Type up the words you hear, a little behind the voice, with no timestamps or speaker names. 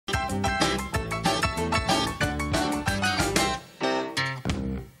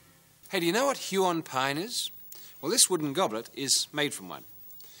Hey, do you know what Huon Pine is? Well, this wooden goblet is made from one.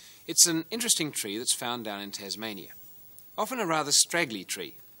 It's an interesting tree that's found down in Tasmania. Often a rather straggly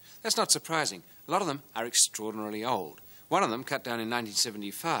tree. That's not surprising. A lot of them are extraordinarily old. One of them, cut down in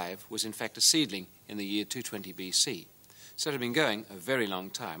 1975, was in fact a seedling in the year 220 BC. So it had been going a very long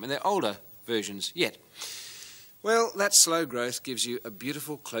time, and they're older versions yet. Well, that slow growth gives you a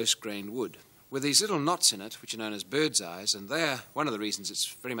beautiful close-grained wood with these little knots in it, which are known as bird's eyes, and they are one of the reasons it's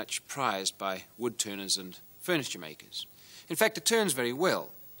very much prized by wood turners and furniture makers. In fact, it turns very well.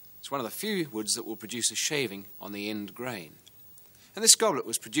 It's one of the few woods that will produce a shaving on the end grain. And this goblet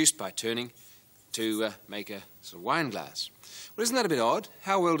was produced by turning to make a sort of wine glass. Well, isn't that a bit odd?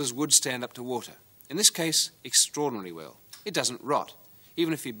 How well does wood stand up to water? In this case, extraordinarily well. It doesn't rot.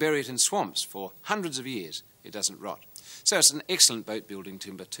 Even if you bury it in swamps for hundreds of years, it doesn't rot. So it's an excellent boat building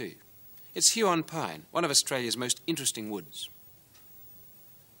timber too. It's Huon Pine, one of Australia's most interesting woods.